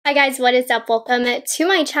Hi guys, what is up? Welcome to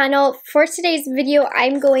my channel. For today's video,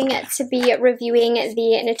 I'm going to be reviewing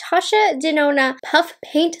the Natasha Denona Puff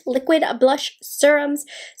Paint Liquid Blush Serums.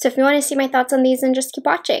 So if you want to see my thoughts on these, then just keep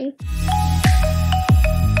watching.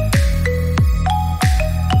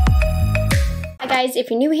 Hi guys, if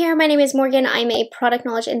you're new here, my name is Morgan. I'm a product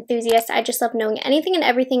knowledge enthusiast. I just love knowing anything and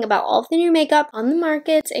everything about all of the new makeup on the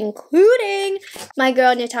market, including my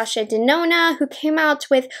girl Natasha Denona, who came out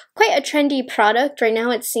with quite a trendy product. Right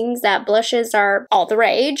now it seems that blushes are all the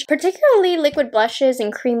rage, particularly liquid blushes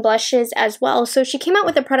and cream blushes as well. So she came out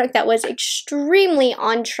with a product that was extremely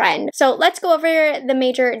on trend. So let's go over the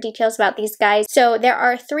major details about these guys. So there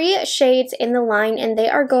are 3 shades in the line and they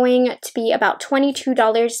are going to be about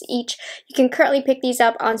 $22 each. You can currently pick these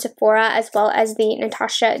up on Sephora as well as the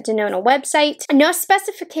Natasha Denona website. No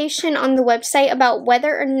specification on the website about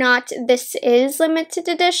whether or not this is limited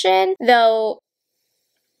edition, though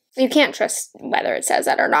you can't trust whether it says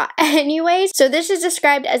that or not. Anyways, so this is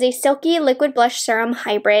described as a silky liquid blush serum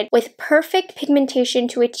hybrid with perfect pigmentation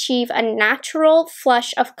to achieve a natural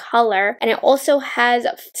flush of color, and it also has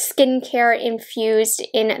skincare infused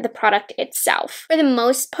in the product itself. For the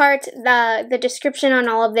most part, the description on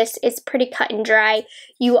all of this is pretty cut and dry.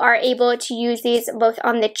 You are able to use these both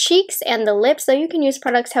on the cheeks and the lips, so you can use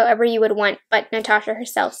products however you would want, but Natasha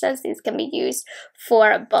herself says these can be used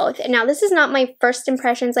for both. Now, this is not my first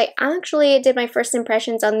impressions. I actually did my first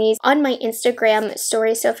impressions on these on my Instagram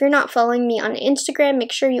story, so if you're not following me on Instagram,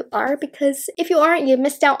 make sure you are, because if you aren't, you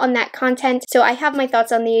missed out on that content. So I have my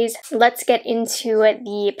thoughts on these. Let's get into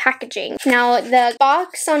the packaging. Now, the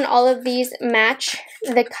box on all of these match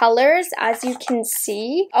the colors, as you can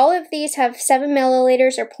see. All of these have 7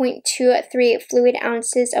 milliliters or 0.23 fluid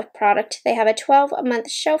ounces of product. They have a 12-month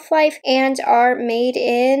shelf life and are made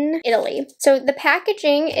in Italy. So the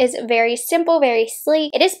packaging is very simple, very sleek.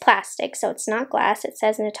 It is plastic, so it's not glass. It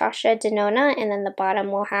says Natasha Denona, and then the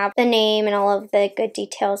bottom will have the name and all of the good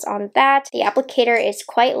details on that. The applicator is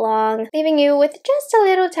quite long, leaving you with just a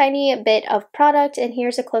little tiny bit of product. And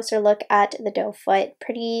here's a closer look at the doe foot.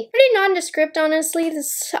 Pretty nondescript, honestly.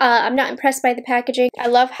 I'm not impressed by the packaging. I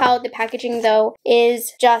love how the packaging, though,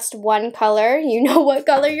 is just one color. You know what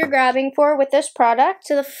color you're grabbing for with this product.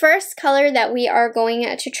 So the first color that we are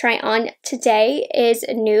going to try on today is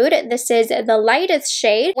nude. This is the lightest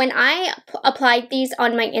shade. When I applied these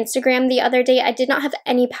on my Instagram the other day, I did not have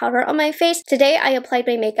any powder on my face. Today I applied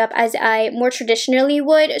my makeup as I more traditionally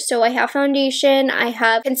would. So I have foundation, I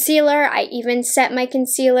have concealer, I even set my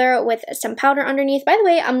concealer with some powder underneath. By the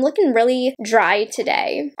way, I'm looking really dry today.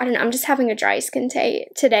 I don't know, I'm just having a dry skin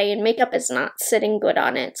today and makeup is not sitting good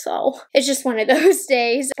on it, so it's just one of those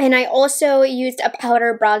days. And I also used a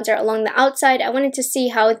powder bronzer along the outside. I wanted to see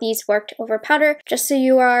how these worked over powder, just so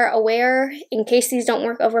you are aware, in case these don't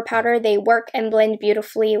work over powder, they work and blend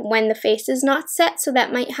beautifully when the face is not set, so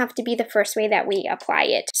that might have to be the first way that we apply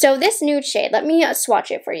it. So this nude shade, let me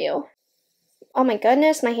swatch it for you. Oh my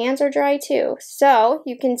goodness, my hands are dry too. So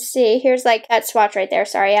you can see, here's like that swatch right there.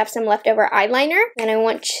 Sorry, I have some leftover eyeliner, and I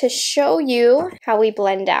want to show you how we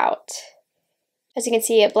blend out. As you can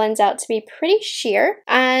see, it blends out to be pretty sheer.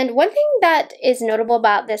 And one thing that is notable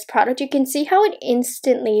about this product, you can see how it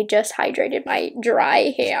instantly just hydrated my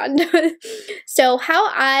dry hand. So how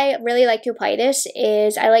I really like to apply this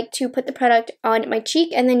is I like to put the product on my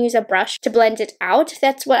cheek and then use a brush to blend it out.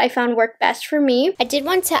 That's what I found worked best for me. I did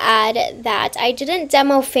want to add that I didn't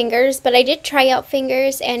demo fingers, but I did try out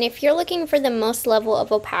fingers. And if you're looking for the most level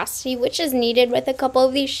of opacity, which is needed with a couple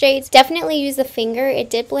of these shades, definitely use the finger. It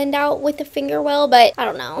did blend out with the finger well, but I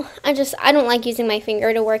don't know. I don't like using my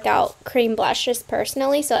finger to work out cream blushes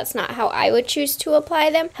personally, so that's not how I would choose to apply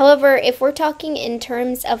them. However, if we're talking in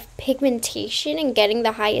terms of pigmentation and getting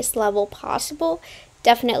the highest level possible,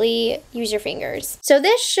 definitely use your fingers. So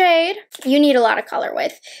this shade, you need a lot of color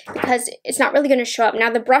with, because it's not really going to show up. Now,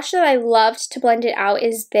 the brush that I loved to blend it out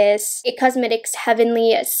is this It Cosmetics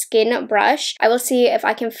Heavenly Skin Brush. I will see if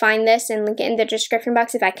I can find this and link it in the description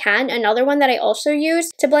box if I can. Another one that I also use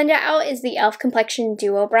to blend it out is the e.l.f. Complexion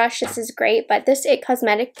Duo Brush. This is great, but this It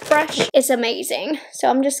Cosmetics brush is amazing. So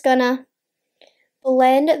I'm just gonna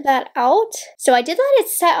blend that out. So I did let it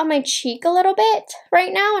set on my cheek a little bit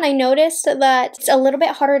right now, and I noticed that it's a little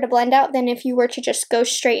bit harder to blend out than if you were to just go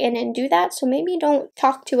straight in and do that. So maybe don't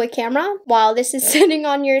talk to a camera while this is sitting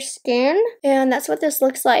on your skin. And that's what this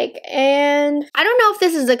looks like. And I don't know if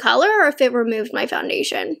this is the color or if it removed my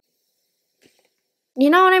foundation.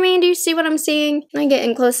 You know what I mean? Do you see what I'm seeing? Am I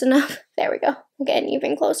getting close enough? There we go. I'm getting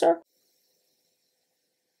even closer.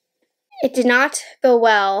 it did not go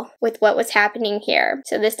well with what was happening here.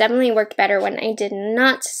 So this definitely worked better when I did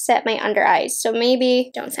not set my under eyes. So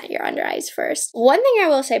maybe don't set your under eyes first. One thing I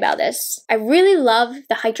will say about this, I really love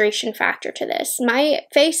the hydration factor to this. My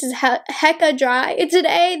face is hecka dry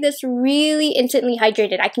today. This really instantly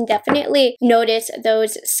hydrated. I can definitely notice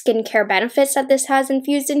those skincare benefits that this has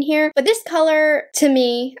infused in here. But this color, to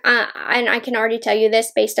me, and I can already tell you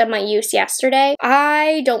this based on my use yesterday,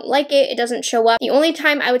 I don't like it. It doesn't show up. The only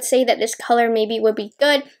time I would say that this color maybe would be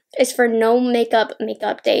good is for no makeup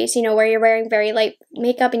days, you know, where you're wearing very light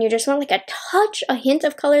makeup and you just want like a hint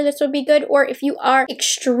of color. This would be good. Or if you are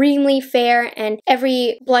extremely fair and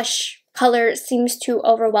every blush color seems to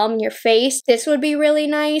overwhelm your face, this would be really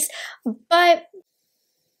nice. But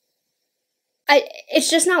it's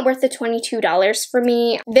just not worth the $22 for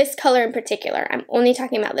me. This color in particular, I'm only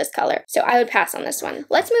talking about this color. So I would pass on this one.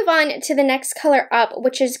 Let's move on to the next color up,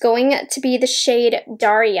 which is going to be the shade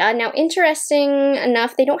Daria. Now, interesting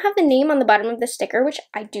enough, they don't have the name on the bottom of the sticker, which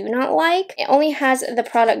I do not like. It only has the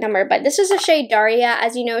product number, but this is the shade Daria.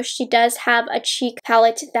 As you know, she does have a cheek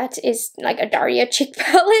palette that is like a Daria cheek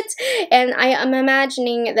palette, and I am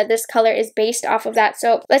imagining that this color is based off of that.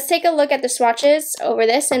 So let's take a look at the swatches over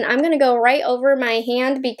this, and I'm going to go right over my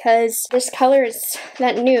hand because this color is,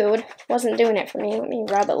 that nude wasn't doing it for me. Let me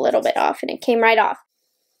rub a little bit off and it came right off.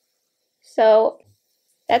 So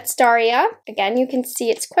that's Daria. Again, you can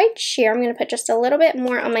see it's quite sheer. I'm going to put just a little bit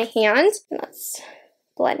more on my hand. Let's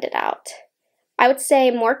blend it out. I would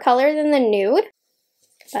say more color than the nude,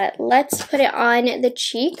 but let's put it on the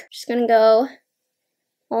cheek. Just going to go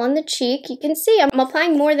all on the cheek. You can see I'm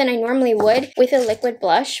applying more than I normally would with a liquid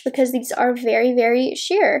blush because these are very, very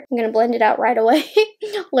sheer. I'm going to blend it out right away.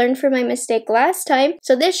 Learned from my mistake last time.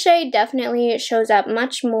 So this shade definitely shows up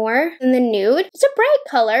much more than the nude. It's a bright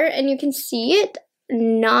color and you can see it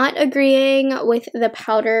not agreeing with the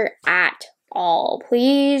powder at all.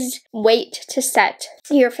 Please wait to set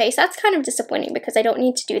your face. That's kind of disappointing because I don't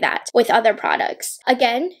need to do that with other products.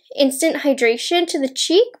 Again, instant hydration to the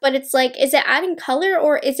cheek, but it's like, is it adding color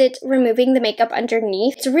or is it removing the makeup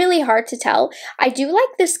underneath? It's really hard to tell. I do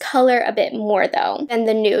like this color a bit more though than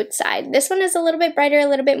the nude side. This one is a little bit brighter, a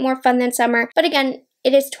little bit more fun than summer, but again,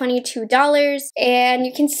 it is $22 and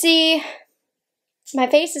you can see my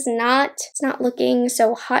face is it's not looking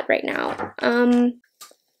so hot right now.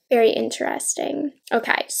 Very interesting.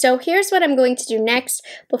 Okay, so here's what I'm going to do next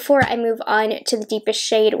before I move on to the deepest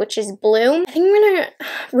shade, which is Bloom. I think I'm gonna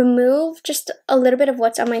remove just a little bit of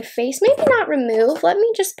what's on my face. Maybe not remove. Let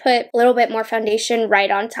me just put a little bit more foundation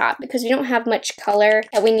right on top because we don't have much color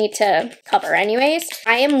that we need to cover anyways.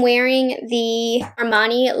 I am wearing the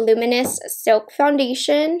Armani Luminous Silk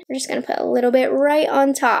Foundation. We're just gonna put a little bit right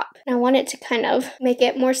on top. And I want it to kind of make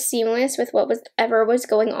it more seamless with whatever was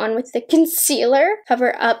going on with the concealer.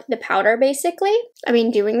 Cover up the powder basically. I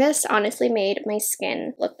mean, doing this honestly made my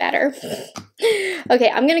skin look better.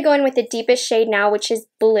 Okay, I'm gonna go in with the deepest shade now, which is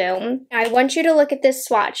Bloom. I want you to look at this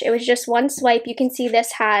swatch. It was just one swipe. You can see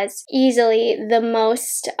this has easily the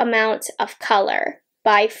most amount of color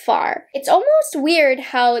by far. It's almost weird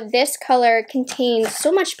how this color contains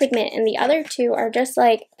so much pigment and the other two are just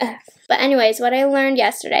like, ugh. But anyways, what I learned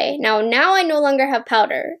yesterday, now I no longer have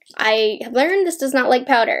powder. I have learned this does not like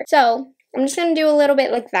powder. So I'm just going to do a little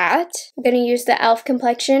bit like that. I'm going to use the e.l.f.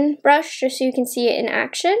 complexion brush just so you can see it in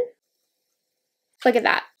action. Look at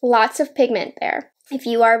that. Lots of pigment there. If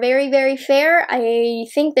you are very, very fair, I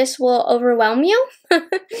think this will overwhelm you.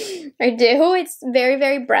 I do. It's very,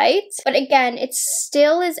 very bright. But again, it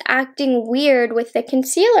still is acting weird with the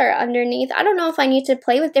concealer underneath. I don't know if I need to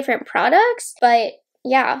play with different products, but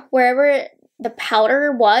yeah, wherever the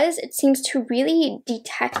powder was, it seems to really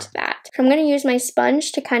detect that. So I'm going to use my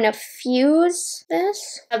sponge to kind of fuse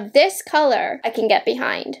this. Of this color I can get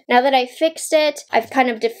behind. Now that I fixed it, I've kind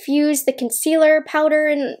of diffused the concealer powder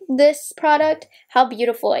in this product. How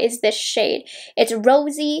beautiful is this shade? It's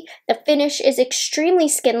rosy. The finish is extremely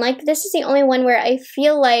skin-like. This is the only one where I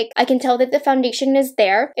feel like I can tell that the foundation is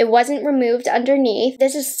there. It wasn't removed underneath.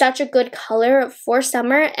 This is such a good color for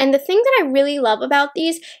summer. And the thing that I really love about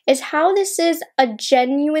these is how this is a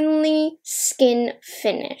genuinely skin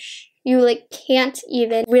finish. You like can't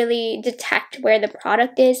even really detect where the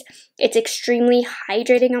product is. It's extremely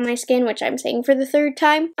hydrating on my skin, which I'm saying for the third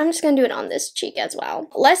time. I'm just gonna do it on this cheek as well.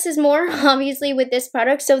 Less is more, obviously, with this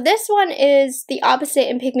product. So this one is the opposite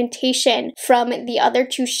in pigmentation from the other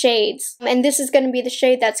two shades. And this is gonna be the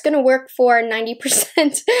shade that's gonna work for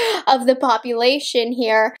 90% of the population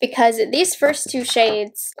here, because these first two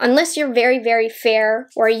shades, unless you're very, very fair,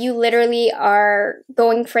 or you literally are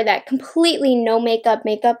going for that completely no makeup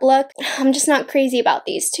look, I'm just not crazy about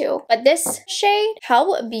these two. But this shade,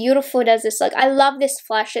 how beautiful does this look? I love this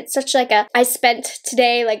flush. It's such like a, I spent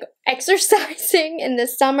today like exercising in the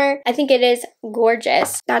summer. I think it is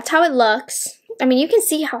gorgeous. That's how it looks. I mean, you can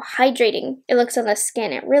see how hydrating it looks on the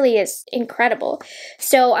skin. It really is incredible.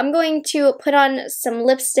 So I'm going to put on some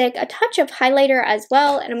lipstick, a touch of highlighter as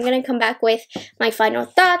well, and I'm going to come back with my final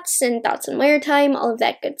thoughts and thoughts on wear time, all of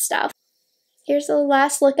that good stuff. Here's the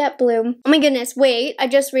last look at Bloom. Oh my goodness, wait, I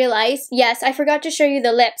just realized, yes, I forgot to show you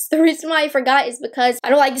the lips. The reason why I forgot is because I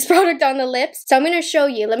don't like this product on the lips. So I'm going to show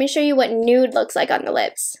you. Let me show you what nude looks like on the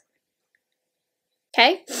lips.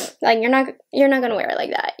 Okay, like you're not gonna wear it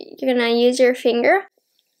like that. You're gonna use your finger.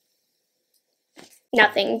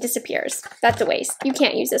 Nothing disappears. That's a waste. You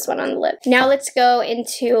can't use this one on the lip. Now let's go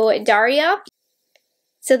into Daria.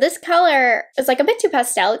 So this color is like a bit too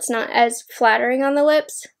pastel. It's not as flattering on the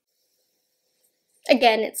lips.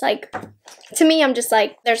 Again, it's like, to me, I'm just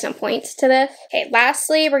like, there's no point to this. Okay,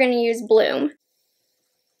 lastly, we're gonna use Bloom.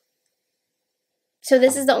 So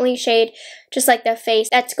this is the only shade, just like the face,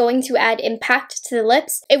 that's going to add impact to the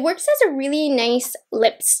lips. It works as a really nice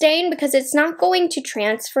lip stain because it's not going to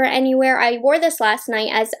transfer anywhere. I wore this last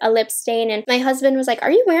night as a lip stain and my husband was like,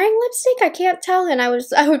 "Are you wearing lipstick? I can't tell." And I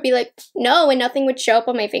would be like, "No," and nothing would show up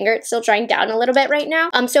on my finger. It's still drying down a little bit right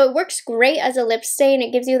now. So it works great as a lip stain.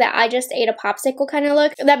 It gives you that I just ate a popsicle kind of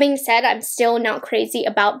look. That being said, I'm still not crazy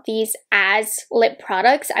about these as lip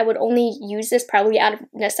products. I would only use this probably out of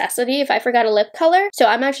necessity if I forgot a lip color. So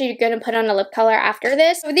I'm actually going to put on a lip color after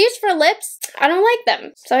this. So these for lips, I don't like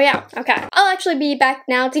them. So yeah, okay. I'll actually be back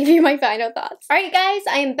now to give you my final thoughts. Alright guys,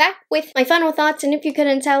 I am back with my final thoughts, and if you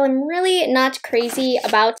couldn't tell, I'm really not crazy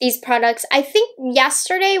about these products. I think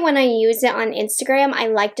yesterday when I used it on Instagram, I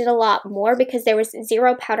liked it a lot more because there was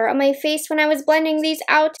zero powder on my face when I was blending these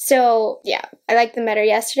out. So yeah, I liked them better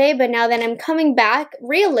yesterday, but now that I'm coming back,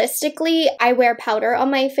 realistically, I wear powder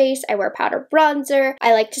on my face. I wear powder bronzer.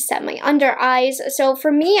 I like to set my under eyes. So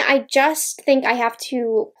for me, I just think I have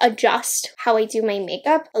to adjust how I do my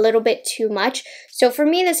makeup a little bit too much. So for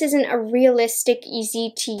me, this isn't a realistic,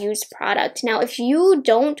 easy to use product. Now, if you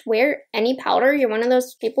don't wear any powder, you're one of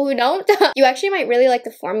those people who don't, you actually might really like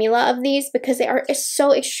the formula of these because they are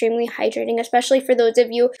so extremely hydrating, especially for those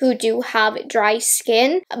of you who do have dry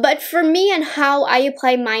skin. But for me and how I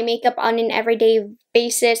apply my makeup on an everyday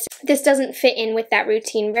basis, this doesn't fit in with that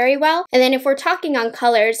routine very well. And then if we're talking on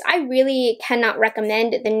colors, I really cannot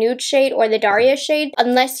recommend the nude shade or the Daria shade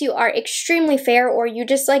unless you are extremely fair or you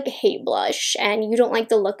just like hate blush and you don't like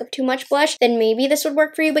the look of too much blush, then maybe this would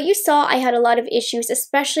work for you. But you saw I had a lot of issues,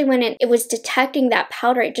 especially when it was detecting that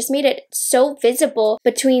powder. It just made it so visible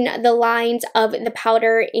between the lines of the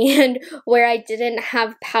powder and where I didn't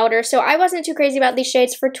have powder. So I wasn't too crazy about these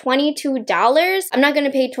shades. For $22, I'm not going to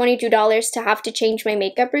pay $22 to have to change my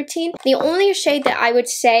makeup routine. The only shade that I would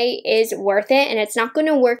say is worth it, and it's not going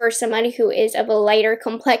to work for somebody who is of a lighter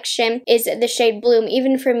complexion, is the shade Bloom.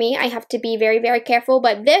 Even for me, I have to be very, very careful,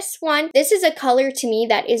 but this one, this is a color to me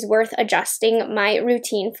that is worth adjusting my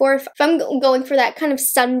routine for. If I'm going for that kind of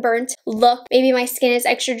sunburnt look, maybe my skin is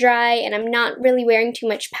extra dry and I'm not really wearing too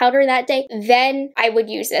much powder that day, then I would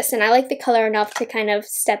use this, and I like the color enough to kind of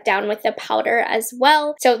step down with the powder as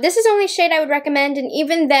well. So this is the only shade I would recommend, and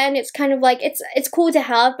even then, it's kind of like, it's cool to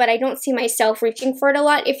have, but I don't see myself reaching for it a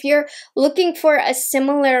lot. If you're looking for a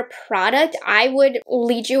similar product, I would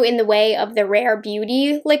lead you in the way of the Rare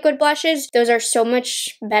Beauty liquid blushes. Those are so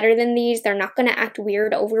much better than these. They're not going to act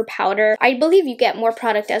weird over powder. I believe you get more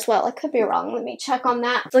product as well. I could be wrong. Let me check on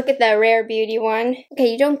that. Let's look at the Rare Beauty one.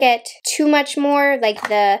 Okay, you don't get too much more. Like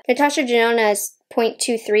the NATASHA DENONA is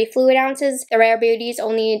 0.23 fluid ounces. The Rare Beauty is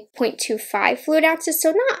only 0.25 fluid ounces,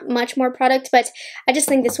 so not much more product, but I just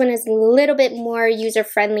think this one is a little bit more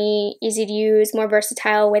user-friendly, easy to use, more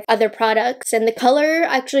versatile with other products, and the color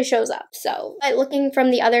actually shows up. So, but looking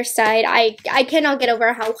from the other side, I cannot get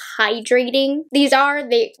over how hydrating these are.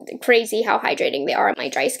 Crazy how hydrating they are on my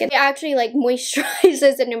dry skin. It actually like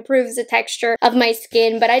moisturizes and improves the texture of my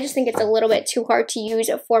skin, but I just think it's a little bit too hard to use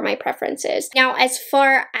for my preferences. Now, as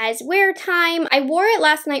far as wear time, I wore it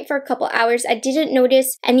last night for a couple hours. I didn't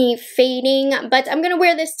notice any fading, but I'm gonna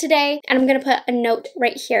wear this today, and I'm gonna put a note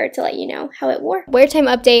right here to let you know how it wore. Wear time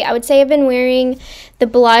update. I would say I've been wearing the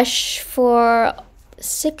blush for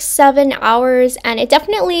 6-7 hours, and it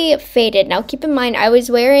definitely faded. Now keep in mind, I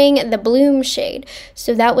was wearing the Bloom shade,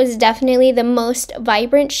 so that was definitely the most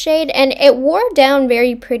vibrant shade, and it wore down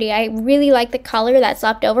very pretty. I really like the color that's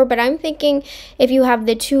left over, but I'm thinking if you have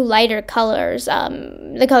the two lighter colors,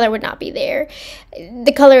 the color would not be there.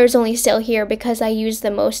 The color is only still here because I use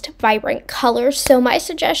the most vibrant colors. So my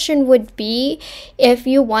suggestion would be, if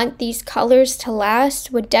you want these colors to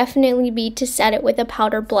last, would definitely be to set it with a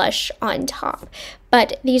powder blush on top.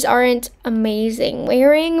 But these aren't amazing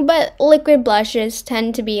wearing, but liquid blushes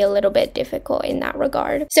tend to be a little bit difficult in that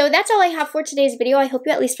regard. So that's all I have for today's video. I hope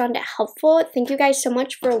you at least found it helpful. Thank you guys so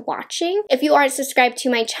much for watching. If you aren't subscribed to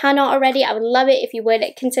my channel already, I would love it if you would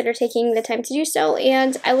consider taking the time to do so,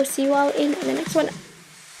 and I will see you all in the next one.